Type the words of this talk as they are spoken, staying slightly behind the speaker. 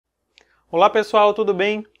Olá pessoal, tudo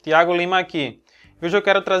bem? Thiago Lima aqui. Hoje eu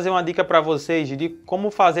quero trazer uma dica para vocês de como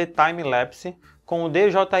fazer time-lapse com o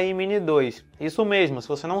DJI MINI 2. Isso mesmo, se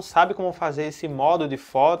você não sabe como fazer esse modo de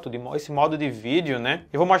foto, esse modo de vídeo, né?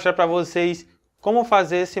 Eu vou mostrar para vocês como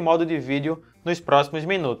fazer esse modo de vídeo nos próximos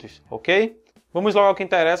minutos, ok? Vamos logo ao que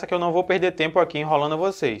interessa, que eu não vou perder tempo aqui enrolando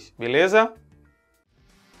vocês, beleza?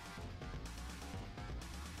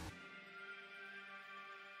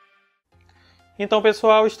 Então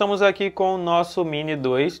pessoal, estamos aqui com o nosso Mini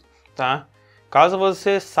 2, tá? Caso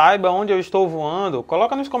você saiba onde eu estou voando,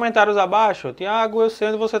 coloca nos comentários abaixo. Thiago, eu sei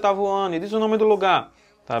onde você está voando, e diz o nome do lugar,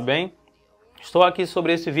 tá bem? Estou aqui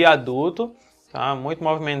sobre esse viaduto, tá? Muito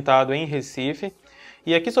movimentado em Recife.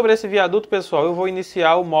 E aqui sobre esse viaduto, pessoal, eu vou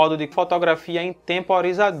iniciar o modo de fotografia em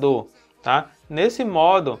temporizador, tá? Nesse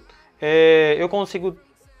modo, eu consigo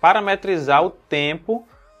parametrizar o tempo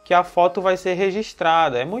que a foto vai ser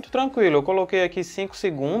registrada. É muito tranquilo, eu coloquei aqui 5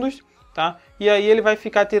 segundos, tá? E aí ele vai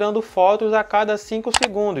ficar tirando fotos a cada 5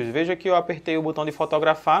 segundos. Veja que eu apertei o botão de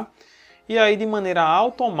fotografar e aí de maneira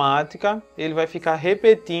automática ele vai ficar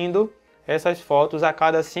repetindo essas fotos a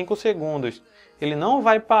cada 5 segundos. Ele não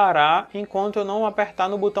vai parar enquanto eu não apertar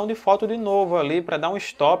no botão de foto de novo ali para dar um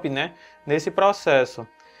stop, né, nesse processo.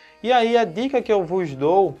 E aí a dica que eu vos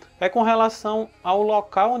dou é com relação ao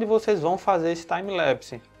local onde vocês vão fazer esse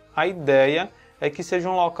time-lapse. A ideia é que seja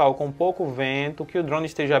um local com pouco vento, que o drone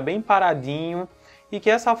esteja bem paradinho e que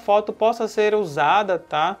essa foto possa ser usada,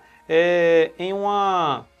 tá, em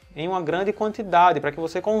uma grande quantidade, para que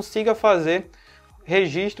você consiga fazer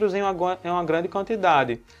registros em uma grande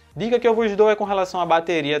quantidade. Dica que eu vos dou é com relação à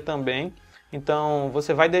bateria também. Então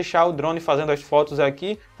você vai deixar o drone fazendo as fotos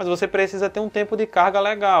aqui, mas você precisa ter um tempo de carga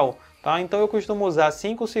legal, tá? Então eu costumo usar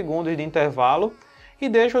 5 segundos de intervalo e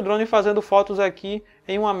deixo o drone fazendo fotos aqui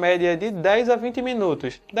em uma média de 10 a 20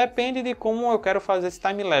 minutos. Depende de como eu quero fazer esse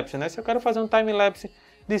time-lapse, né? Se eu quero fazer um time-lapse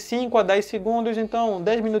de 5 a 10 segundos, então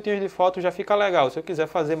 10 minutinhos de foto já fica legal. Se eu quiser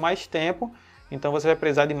fazer mais tempo, então você vai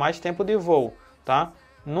precisar de mais tempo de voo, tá?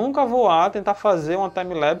 Nunca voar, tentar fazer uma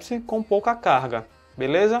time-lapse com pouca carga,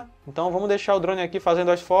 beleza? Então vamos deixar o drone aqui fazendo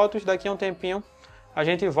as fotos, daqui a um tempinho a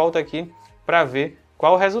gente volta aqui para ver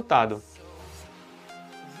qual o resultado.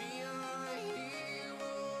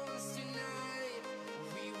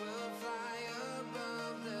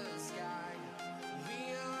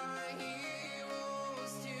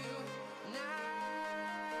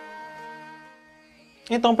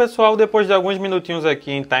 Então pessoal, depois de alguns minutinhos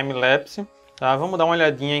aqui em time-lapse, tá? Vamos dar uma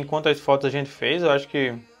olhadinha em quantas fotos a gente fez. Eu acho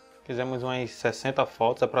que fizemos umas 60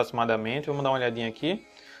 fotos aproximadamente. Vamos dar uma olhadinha aqui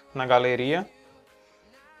na galeria.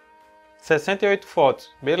 68 fotos.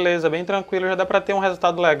 Beleza, bem tranquilo, já dá para ter um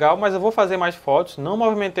resultado legal, mas eu vou fazer mais fotos. Não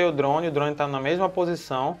movimentei o drone está na mesma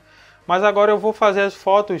posição. Mas agora eu vou fazer as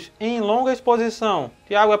fotos em longa exposição.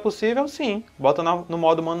 Thiago, é possível? Sim. Bota no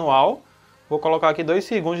modo manual. Vou colocar aqui 2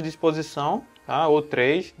 segundos de exposição, tá? Ou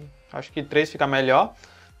 3. Acho que 3 fica melhor,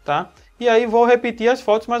 tá? E aí vou repetir as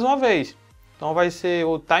fotos mais uma vez. Então vai ser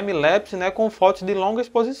o time-lapse, né, com fotos de longa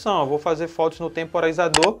exposição. Eu vou fazer fotos no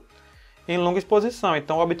temporizador em longa exposição.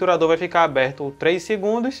 Então o obturador vai ficar aberto 3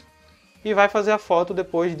 segundos e vai fazer a foto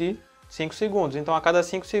depois de 5 segundos. Então a cada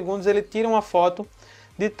 5 segundos ele tira uma foto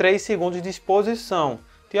de 3 segundos de exposição.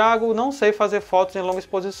 Thiago, não sei fazer fotos em longa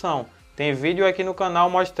exposição. Tem vídeo aqui no canal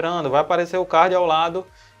mostrando, vai aparecer o card ao lado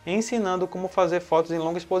ensinando como fazer fotos em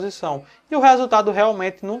longa exposição. E o resultado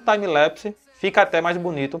realmente no time-lapse fica até mais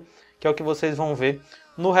bonito, que é o que vocês vão ver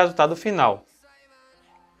no resultado final.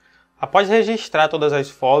 Após registrar todas as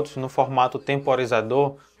fotos no formato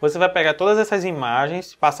temporizador, você vai pegar todas essas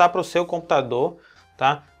imagens, passar para o seu computador,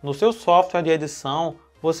 tá? No seu software de edição,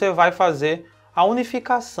 você vai fazer a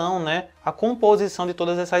unificação, né? A composição de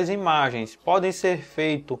todas essas imagens. Podem ser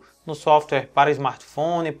feito no software para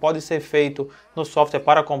smartphone, pode ser feito no software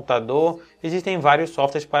para computador. Existem vários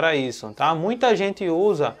softwares para isso, tá? Muita gente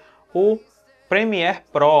usa o Premiere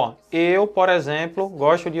Pro. Eu, por exemplo,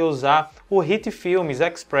 gosto de usar o Hitfilm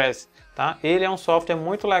Express, tá? Ele é um software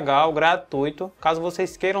muito legal, gratuito. Caso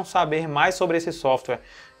vocês queiram saber mais sobre esse software,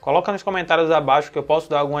 coloca nos comentários abaixo que eu posso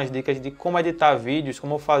dar algumas dicas de como editar vídeos,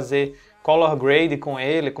 como fazer color grade com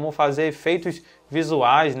ele, como fazer efeitos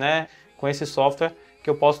visuais, né, com esse software, que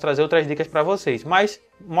eu posso trazer outras dicas para vocês. Mas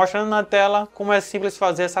mostrando na tela como é simples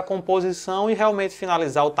fazer essa composição e realmente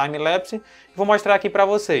finalizar o time-lapse, vou mostrar aqui para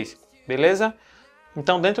vocês, beleza?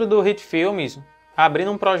 Então dentro do Hitfilm,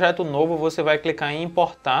 abrindo um projeto novo, você vai clicar em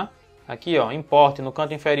importar, aqui ó, importe no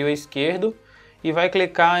canto inferior esquerdo e vai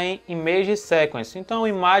clicar em Image Sequence, então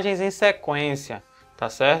imagens em sequência, tá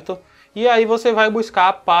certo? E aí você vai buscar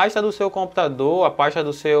a pasta do seu computador, a pasta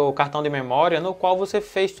do seu cartão de memória, no qual você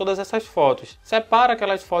fez todas essas fotos. Separa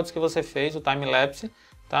aquelas fotos que você fez, o time-lapse,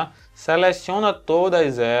 tá? Seleciona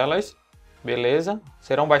todas elas, beleza?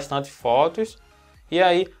 Serão bastante fotos. E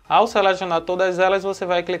aí, ao selecionar todas elas, você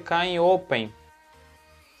vai clicar em Open.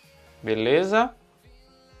 Beleza?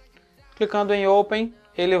 Clicando em Open,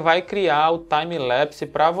 ele vai criar o time-lapse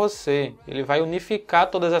para você. Ele vai unificar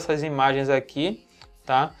todas essas imagens aqui,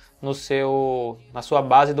 tá? Na sua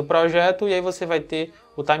base do projeto, e aí você vai ter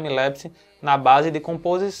o time-lapse na base de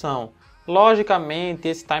composição. Logicamente,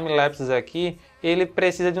 esse time-lapse aqui, ele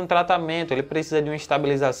precisa de um tratamento, ele precisa de uma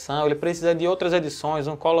estabilização, ele precisa de outras edições,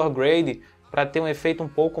 um color grade, para ter um efeito um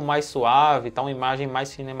pouco mais suave, tá? Uma imagem mais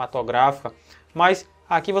cinematográfica. Mas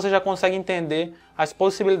aqui você já consegue entender as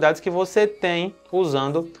possibilidades que você tem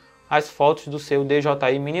usando as fotos do seu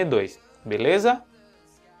DJI Mini 2, beleza?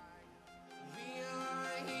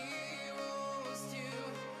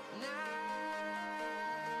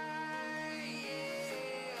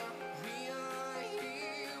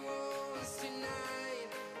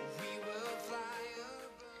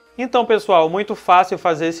 Então pessoal, muito fácil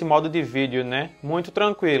fazer esse modo de vídeo, né? Muito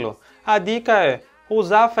tranquilo. A dica é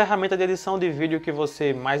usar a ferramenta de edição de vídeo que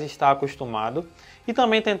você mais está acostumado e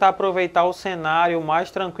também tentar aproveitar o cenário o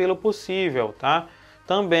mais tranquilo possível, tá?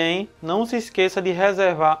 Também não se esqueça de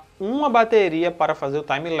reservar uma bateria para fazer o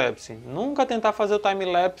time-lapse. Nunca tentar fazer o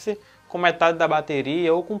time-lapse com metade da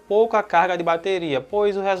bateria ou com pouca carga de bateria,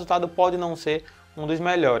 pois o resultado pode não ser um dos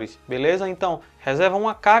melhores, beleza? Então, reserva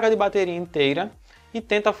uma carga de bateria inteira e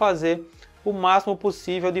tenta fazer o máximo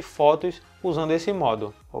possível de fotos usando esse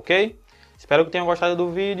modo, ok? Espero que tenham gostado do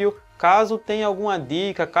vídeo. Caso tenha alguma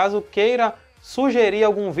dica, caso queira sugerir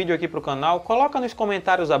algum vídeo aqui para o canal, coloca nos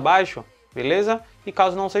comentários abaixo, beleza? E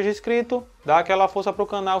caso não seja inscrito, dá aquela força para o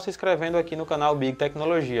canal se inscrevendo aqui no canal Big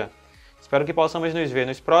Tecnologia. Espero que possamos nos ver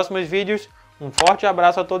nos próximos vídeos. Um forte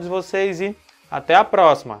abraço a todos vocês e até a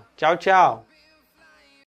próxima. Tchau, tchau!